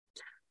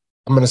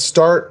I'm going to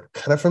start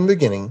kind of from the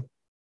beginning,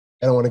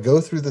 and I want to go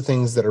through the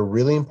things that are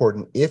really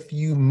important. If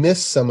you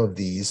miss some of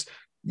these,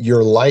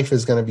 your life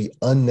is going to be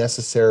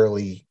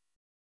unnecessarily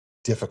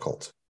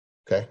difficult.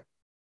 Okay.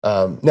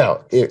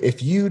 Now,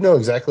 if you know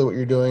exactly what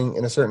you're doing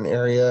in a certain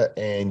area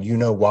and you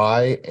know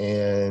why,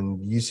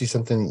 and you see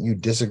something that you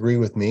disagree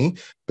with me,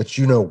 but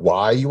you know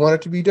why you want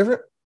it to be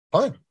different,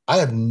 fine. I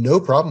have no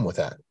problem with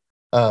that.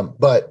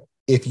 But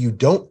if you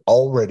don't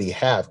already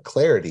have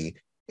clarity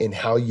in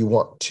how you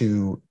want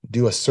to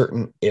do a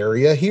certain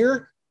area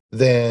here,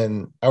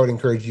 then I would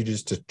encourage you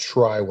just to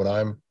try what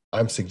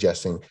I'm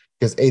suggesting,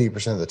 because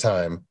 80% of the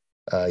time,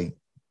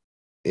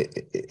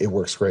 it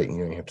works great and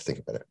you don't even have to think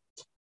about it.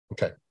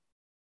 Okay.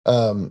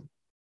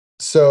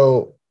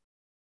 So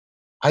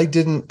I'm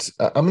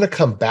going to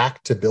come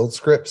back to build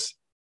scripts.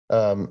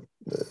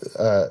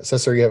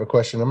 Cesar, you have a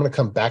question. I'm going to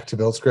come back to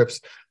build scripts.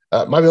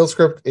 My build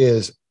script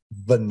is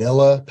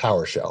vanilla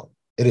PowerShell.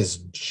 It is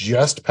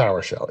just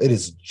PowerShell. It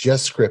is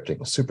just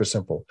scripting, super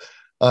simple.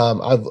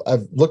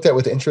 I've looked at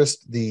with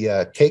interest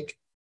the Cake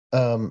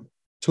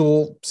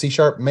tool, C#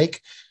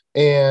 Make,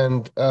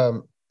 and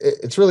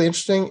it's really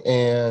interesting.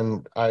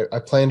 And I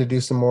plan to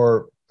do some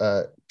more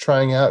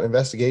trying out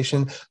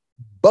investigation.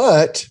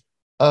 But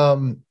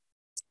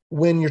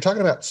when you're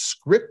talking about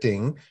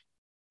scripting,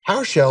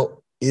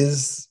 PowerShell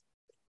is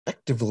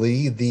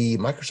effectively the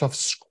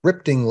Microsoft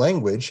scripting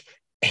language,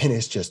 and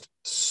it's just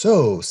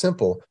so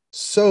simple,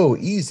 so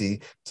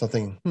easy.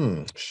 Something,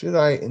 should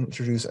I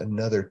introduce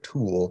another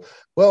tool?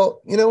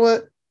 Well, you know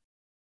what?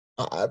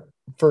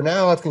 For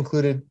now, I've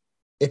concluded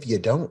if you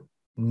don't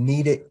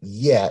need it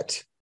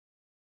yet,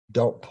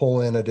 don't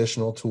pull in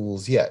additional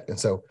tools yet. And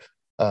so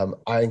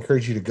I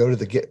encourage you to go to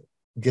the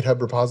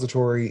GitHub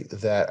repository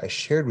that I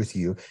shared with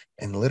you,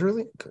 and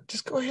literally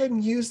just go ahead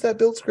and use that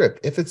build script.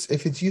 If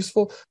it's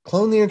useful,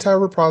 clone the entire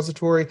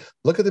repository,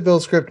 look at the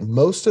build script.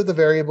 Most of the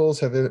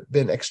variables have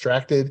been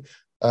extracted,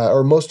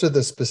 or most of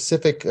the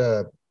specific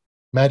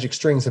magic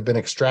strings have been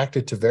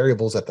extracted to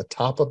variables at the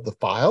top of the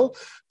file.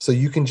 So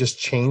you can just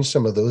change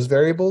some of those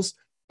variables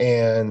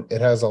and it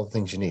has all the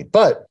things you need.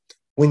 But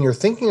when you're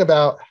thinking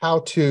about how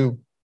to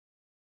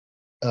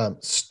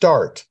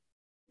start,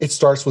 it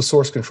starts with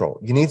source control.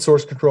 You need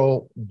source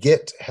control.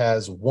 Git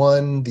has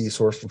won the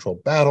source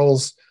control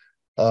battles,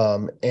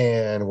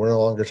 and we're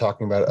no longer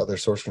talking about other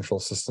source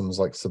control systems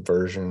like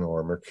Subversion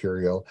or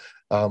Mercurial.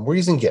 We're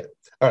using Git.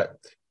 All right.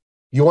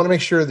 You want to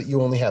make sure that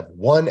you only have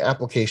one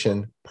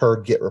application per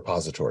Git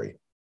repository.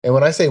 And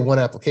when I say one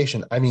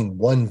application, I mean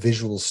one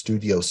Visual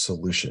Studio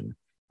solution.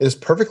 It is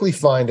perfectly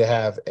fine to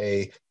have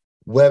a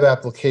web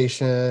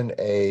application,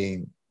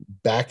 a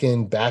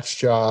backend batch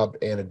job,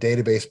 and a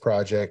database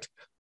project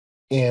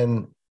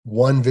in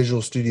one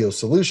Visual Studio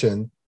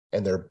solution,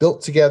 and they're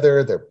built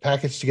together, they're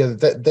packaged together,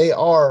 that they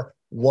are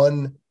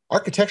one,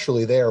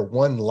 architecturally, they are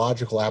one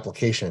logical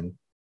application.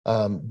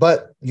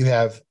 But you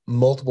have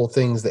multiple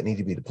things that need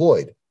to be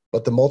deployed,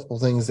 but the multiple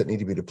things that need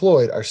to be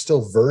deployed are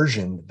still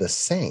versioned the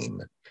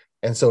same.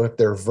 And so if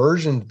they're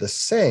versioned the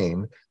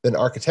same, then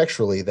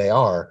architecturally they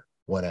are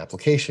one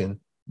application.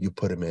 You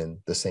put them in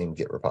the same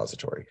Git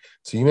repository.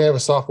 So you may have a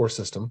software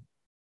system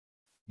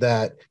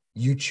that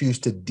you choose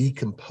to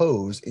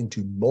decompose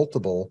into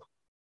multiple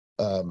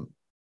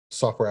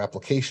software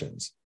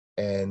applications,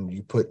 and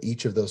you put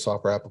each of those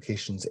software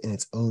applications in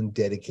its own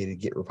dedicated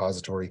Git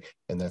repository,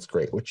 and that's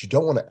great. What you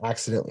don't want to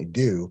accidentally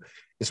do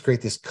is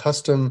create this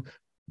custom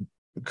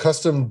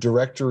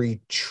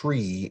directory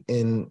tree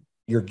in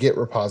your Git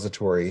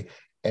repository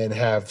and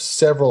have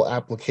several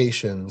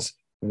applications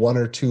 1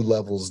 or 2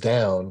 levels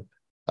down,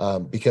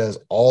 because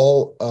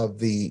all of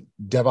the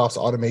DevOps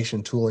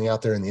automation tooling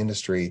out there in the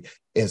industry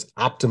is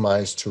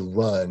optimized to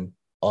run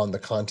on the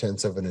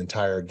contents of an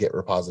entire Git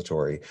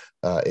repository.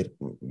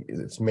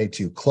 It's made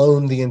to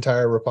clone the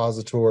entire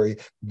repository,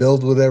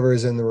 build whatever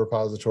is in the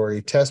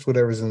repository, test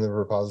whatever is in the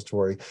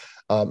repository.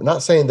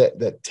 Not saying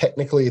that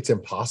technically it's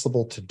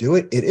impossible to do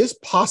it. It is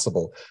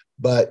possible,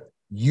 but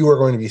you are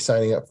going to be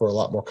signing up for a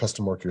lot more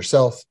custom work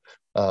yourself,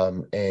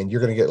 and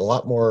you're going to get a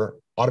lot more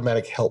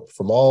automatic help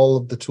from all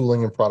of the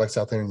tooling and products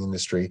out there in the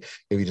industry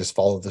if you just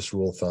follow this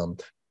rule of thumb: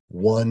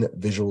 one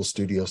Visual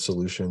Studio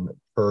solution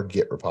per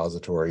Git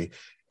repository.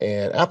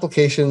 And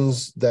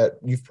applications that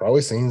you've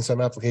probably seen,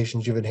 some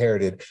applications you've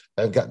inherited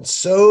that have gotten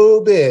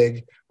so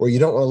big where you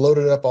don't want to load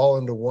it up all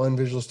into one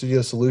Visual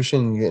Studio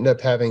solution. You end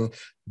up having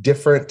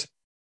different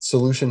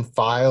solution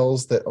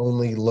files that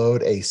only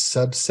load a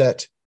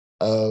subset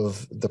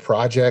of the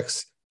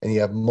projects, and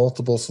you have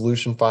multiple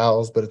solution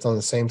files, but it's on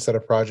the same set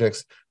of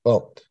projects.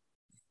 Well,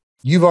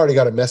 you've already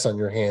got a mess on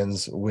your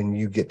hands when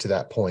you get to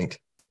that point.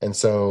 And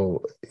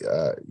so,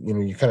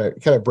 you're kind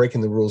of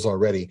breaking the rules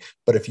already.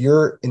 But if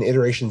you're in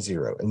iteration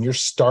 0 and you're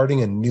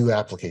starting a new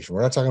application,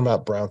 we're not talking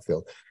about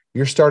brownfield,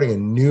 you're starting a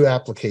new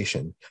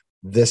application,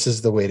 this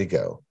is the way to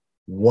go.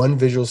 One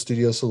Visual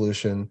Studio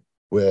solution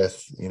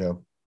with,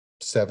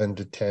 7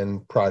 to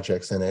 10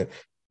 projects in it,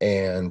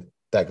 and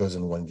that goes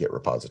in one Git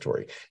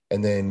repository.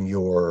 And then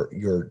your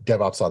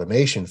DevOps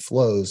automation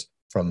flows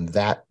from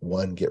that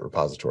one Git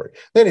repository.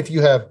 Then if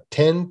you have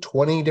 10,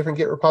 20 different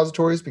Git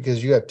repositories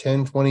because you have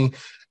 10, 20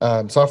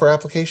 software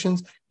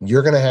applications,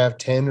 you're going to have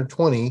 10 or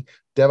 20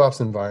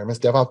 DevOps environments,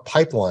 DevOps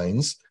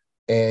pipelines,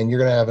 and you're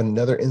going to have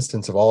another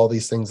instance of all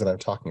these things that I'm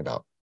talking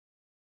about.